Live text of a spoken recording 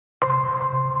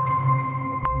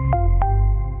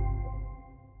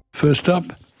First up,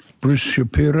 Bruce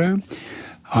Shapiro.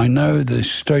 I know the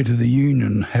State of the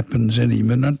Union happens any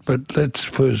minute, but let's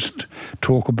first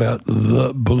talk about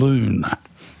the balloon.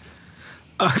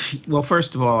 Well,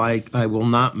 first of all, I will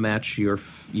not match your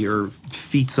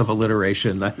feats of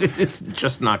alliteration. It's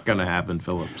just not going to happen,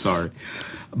 Philip. Sorry.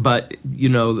 But,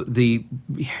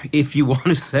 if you want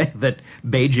to say that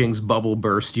Beijing's bubble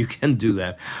burst, you can do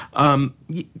that.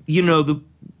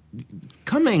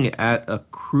 Coming at a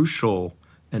crucial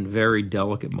and very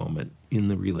delicate moment in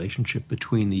the relationship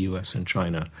between the U.S. and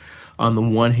China, on the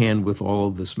one hand, with all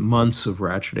of this months of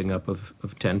ratcheting up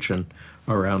of tension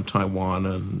around Taiwan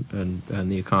and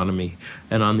the economy,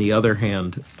 and on the other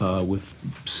hand, with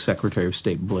Secretary of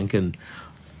State Blinken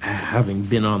having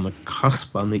been on the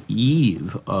cusp, on the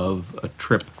eve of a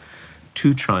trip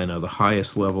to China, the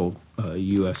highest level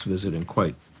U.S. visit in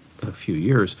quite a few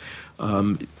years,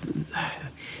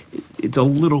 it's a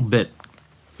little bit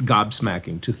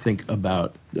gobsmacking to think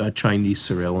about a Chinese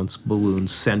surveillance balloon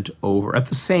sent over at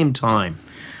the same time.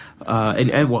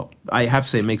 And I have to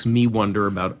say, it makes me wonder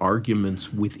about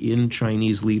arguments within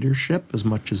Chinese leadership as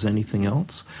much as anything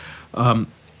else.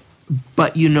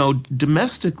 But,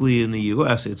 domestically in the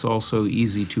U.S., it's also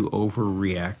easy to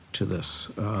overreact to this.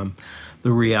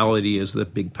 The reality is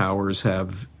that big powers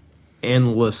have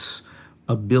endless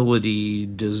ability,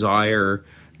 desire,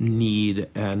 need,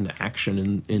 and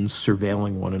action in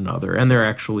surveilling one another. And there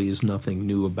actually is nothing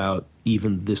new about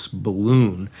even this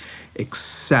balloon,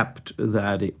 except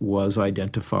that it was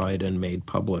identified and made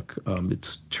public.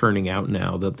 It's turning out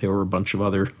now that there were a bunch of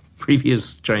other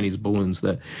previous Chinese balloons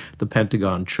that the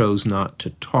Pentagon chose not to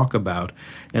talk about.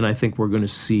 And I think we're going to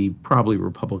see probably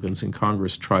Republicans in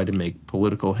Congress try to make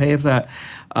political hay of that.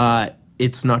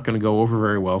 It's not going to go over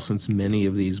very well since many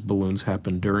of these balloons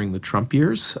happened during the Trump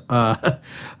years. I've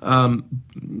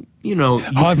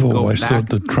always thought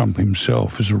that Trump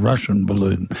himself is a Russian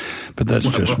balloon, but that's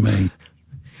just me.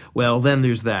 Well, then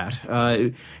there's that.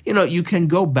 You can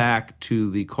go back to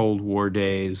the Cold War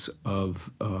days of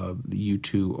the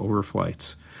U-2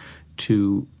 overflights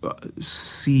to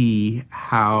see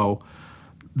how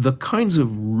the kinds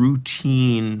of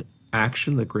routine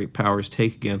action that great powers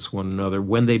take against one another,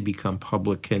 when they become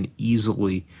public, can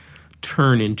easily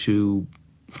turn into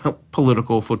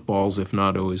political footballs, if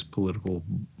not always political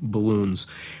balloons.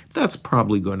 That's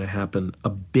probably going to happen a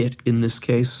bit in this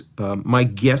case. My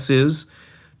guess is,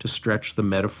 to stretch the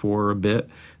metaphor a bit,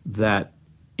 that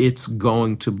it's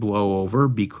going to blow over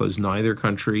because neither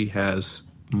country has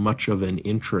much of an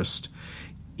interest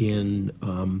in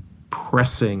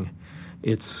pressing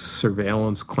its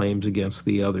surveillance claims against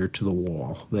the other to the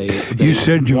wall. You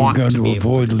said you were going to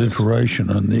avoid alliteration,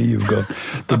 and there you've got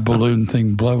the balloon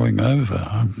thing blowing over.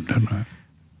 I don't know.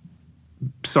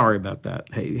 Sorry about that.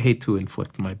 I hate to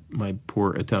inflict my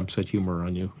poor attempts at humor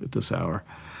on you at this hour.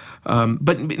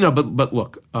 But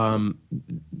look,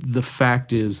 the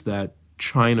fact is that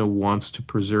China wants to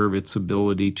preserve its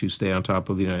ability to stay on top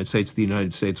of the United States. The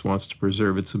United States wants to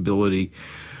preserve its ability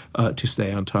to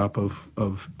stay on top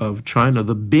of China.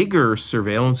 The bigger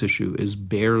surveillance issue is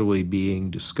barely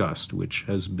being discussed, which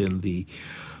has been the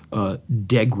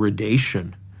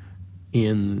degradation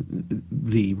in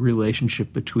the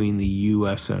relationship between the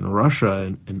U.S. and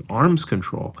Russia and arms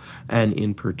control, and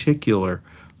in particular,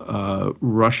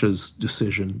 Russia's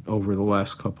decision over the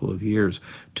last couple of years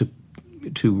to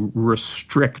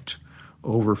restrict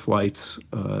overflights,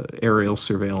 aerial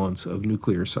surveillance of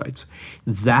nuclear sites.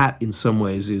 That, in some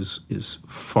ways, is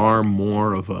far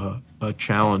more of a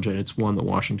challenge, and it's one that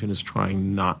Washington is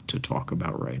trying not to talk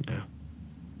about right now.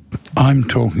 I'm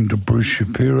talking to Bruce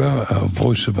Shapiro,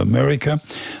 Voice of America,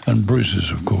 and Bruce is,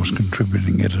 of course,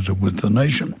 contributing editor with The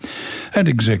Nation and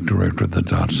exec director of the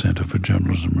Dart Center for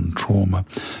Journalism and Trauma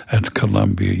at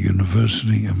Columbia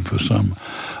University. And for some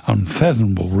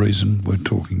unfathomable reason, we're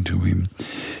talking to him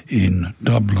in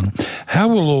Dublin. How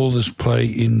will all this play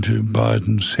into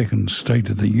Biden's second State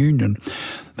of the Union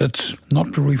that's not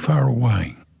very far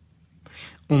away?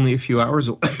 Only a few hours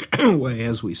away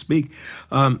as we speak.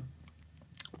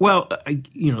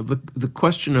 The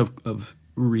question of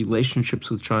relationships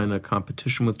with China,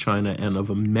 competition with China, and of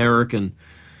American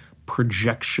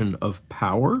projection of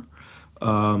power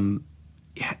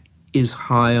is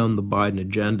high on the Biden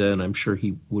agenda, and I'm sure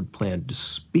he would plan to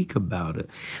speak about it.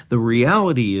 The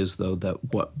reality is, though,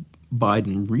 that what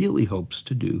Biden really hopes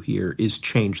to do here is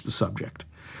change the subject.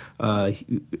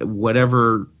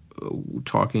 Whatever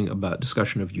talking about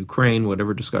discussion of Ukraine,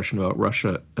 whatever discussion about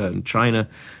Russia and China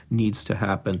needs to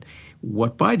happen,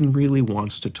 what Biden really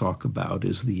wants to talk about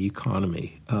is the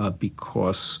economy,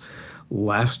 because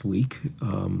last week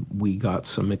we got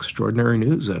some extraordinary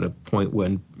news at a point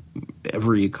when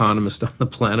every economist on the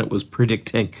planet was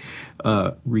predicting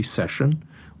recession.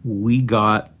 We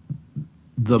got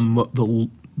the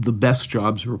best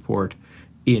jobs report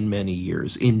in many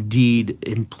years. Indeed,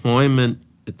 employment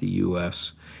at the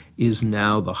U.S. is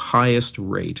now the highest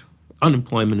rate.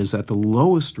 Unemployment is at the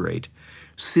lowest rate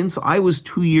since I was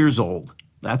 2 years old.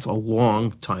 That's a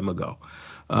long time ago.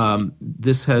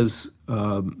 This has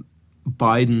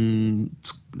Biden,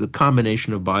 the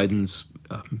combination of Biden's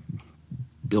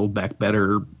Build Back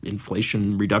Better,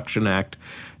 Inflation Reduction Act,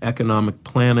 economic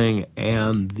planning,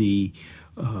 and the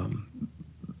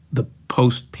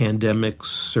post-pandemic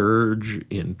surge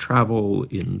in travel,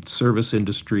 in service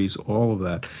industries, all of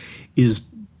that is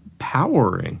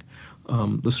powering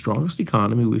the strongest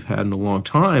economy we've had in a long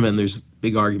time. And there's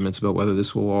big arguments about whether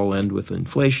this will all end with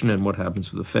inflation and what happens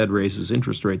if the Fed raises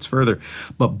interest rates further.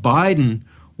 But Biden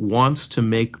wants to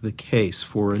make the case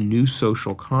for a new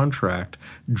social contract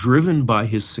driven by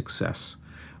his success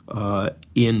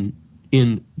in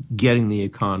getting the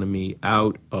economy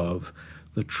out of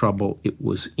the trouble it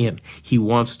was in. He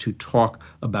wants to talk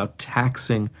about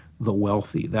taxing the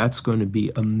wealthy. That's going to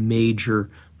be a major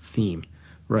theme,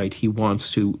 right? He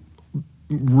wants to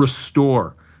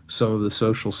restore some of the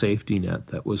social safety net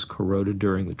that was corroded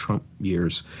during the Trump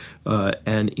years,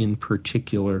 and in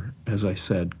particular, as I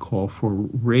said, call for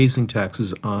raising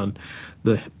taxes on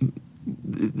the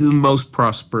most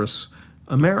prosperous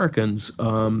Americans.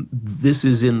 This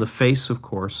is in the face, of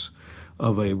course,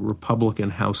 of a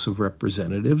Republican House of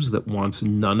Representatives that wants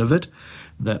none of it,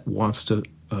 that wants to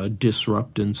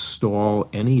disrupt and stall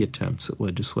any attempts at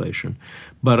legislation.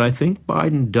 But I think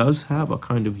Biden does have a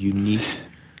kind of unique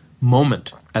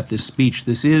moment at this speech.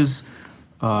 This is,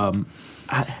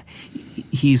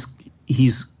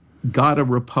 he's got a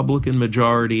Republican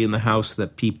majority in the House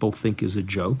that people think is a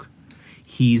joke.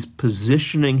 He's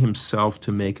positioning himself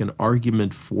to make an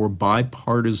argument for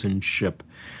bipartisanship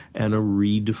and a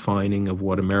redefining of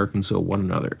what Americans owe one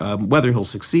another. Whether he'll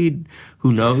succeed,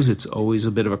 who knows? It's always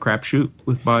a bit of a crapshoot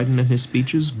with Biden and his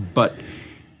speeches, but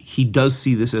he does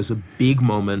see this as a big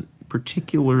moment,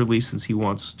 particularly since he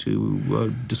wants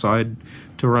to decide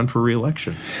to run for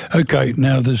re-election. Okay,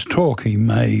 now there's talk he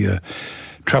may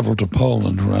travel to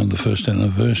Poland around the first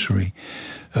anniversary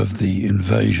of the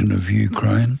invasion of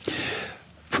Ukraine.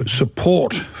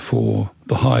 Support for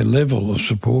the high level of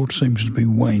support seems to be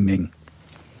waning.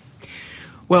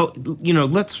 Well,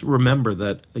 let's remember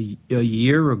that a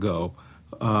year ago,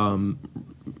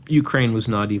 Ukraine was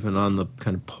not even on the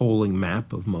kind of polling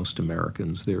map of most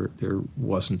Americans. There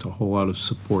wasn't a whole lot of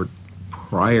support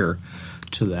prior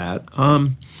to that.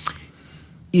 The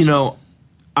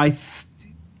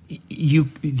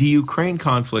Ukraine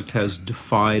conflict has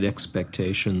defied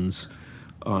expectations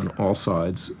on all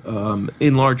sides,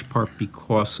 in large part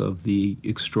because of the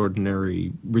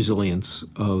extraordinary resilience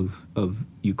of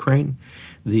Ukraine,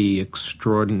 the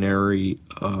extraordinary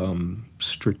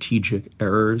strategic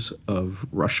errors of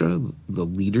Russia, the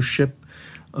leadership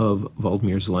of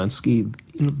Volodymyr Zelensky.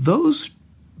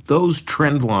 Those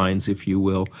trend lines, if you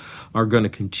will, are going to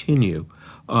continue.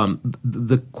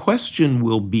 The question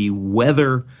will be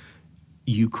whether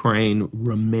Ukraine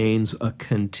remains a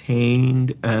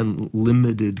contained and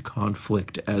limited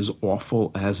conflict, as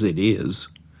awful as it is,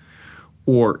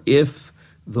 or if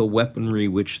the weaponry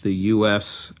which the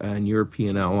U.S. and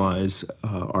European allies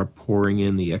are pouring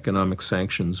in, the economic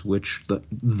sanctions which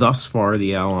thus far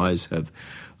the allies have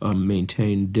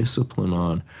maintained discipline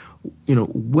on,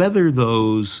 whether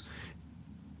those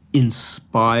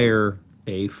inspire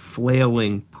a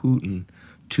flailing Putin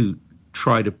to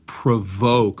try to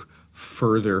provoke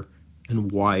further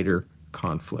and wider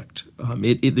conflict.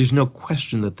 There's no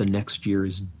question that the next year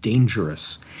is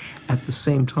dangerous. At the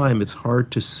same time, it's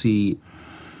hard to see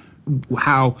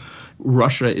how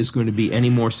Russia is going to be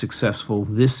any more successful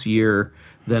this year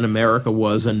than America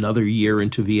was another year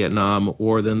into Vietnam,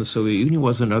 or than the Soviet Union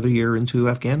was another year into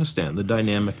Afghanistan. The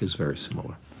dynamic is very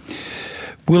similar.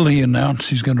 Will he announce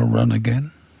he's going to run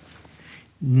again?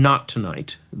 Not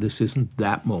tonight. This isn't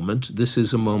that moment. This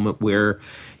is a moment where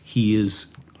he is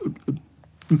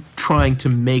trying to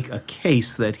make a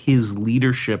case that his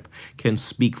leadership can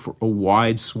speak for a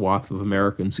wide swath of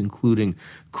Americans, including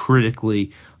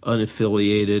critically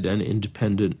unaffiliated and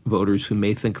independent voters who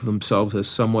may think of themselves as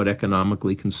somewhat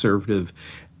economically conservative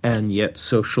and yet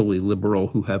socially liberal,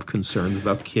 who have concerns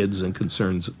about kids and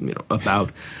concerns,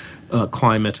 about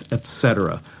climate,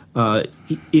 etc.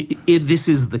 This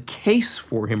is the case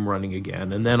for him running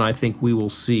again, and then I think we will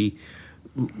see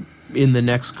in the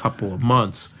next couple of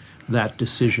months that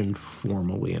decision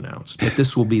formally announced. But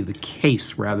this will be the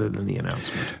case rather than the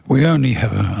announcement. We only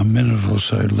have a minute or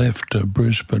so left,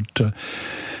 Bruce, but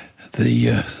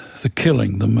The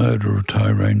killing, the murder of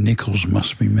Tyre Nichols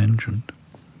must be mentioned.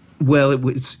 Well,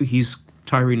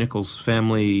 Tyre Nichols'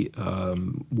 family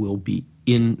will be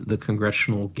in the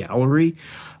Congressional Gallery.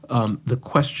 The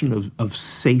question of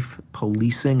safe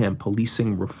policing and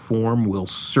policing reform will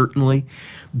certainly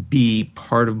be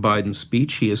part of Biden's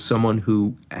speech. He is someone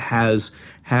who has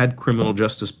had criminal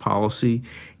justice policy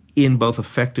in both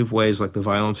effective ways like the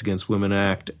Violence Against Women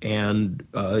Act and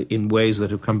in ways that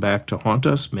have come back to haunt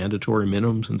us, mandatory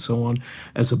minimums and so on,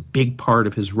 as a big part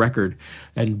of his record.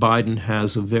 And Biden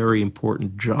has a very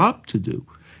important job to do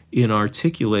in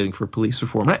articulating for police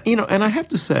reform. And I have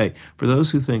to say, for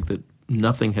those who think that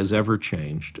nothing has ever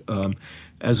changed,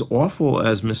 as awful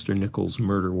as Mr. Nichols'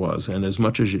 murder was, and as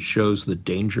much as it shows the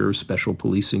danger of special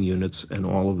policing units and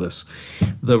all of this,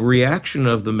 the reaction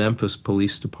of the Memphis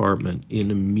Police Department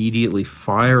in immediately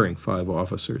firing 5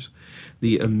 officers,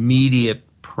 the immediate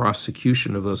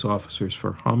prosecution of those officers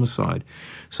for homicide,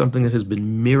 something that has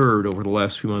been mirrored over the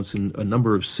last few months in a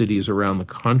number of cities around the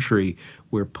country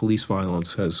where police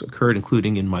violence has occurred,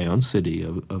 including in my own city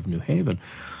of New Haven,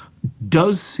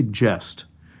 does suggest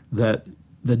that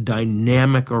the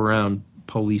dynamic around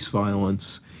police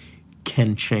violence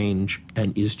can change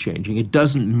and is changing. It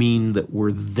doesn't mean that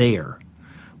we're there,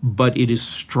 but it is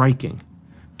striking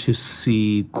to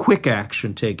see quick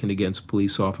action taken against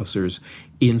police officers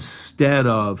instead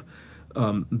of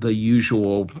the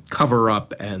usual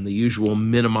cover-up and the usual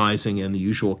minimizing and the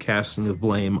usual casting of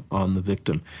blame on the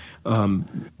victim.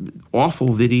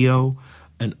 Awful video,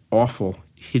 an awful,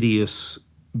 hideous,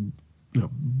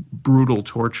 brutal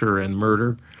torture and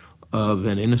murder of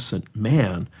an innocent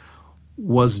man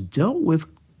was dealt with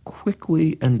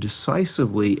quickly and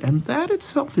decisively, and that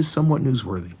itself is somewhat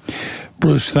newsworthy.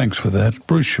 Bruce, thanks for that.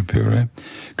 Bruce Shapiro,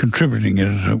 contributing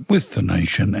editor with The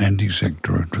Nation and exec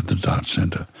director of the Dart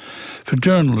Center for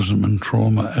Journalism and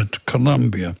Trauma at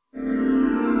Columbia.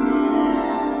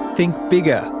 Think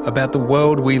bigger about the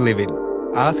world we live in.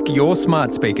 Ask your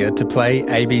smart speaker to play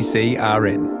ABC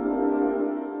RN.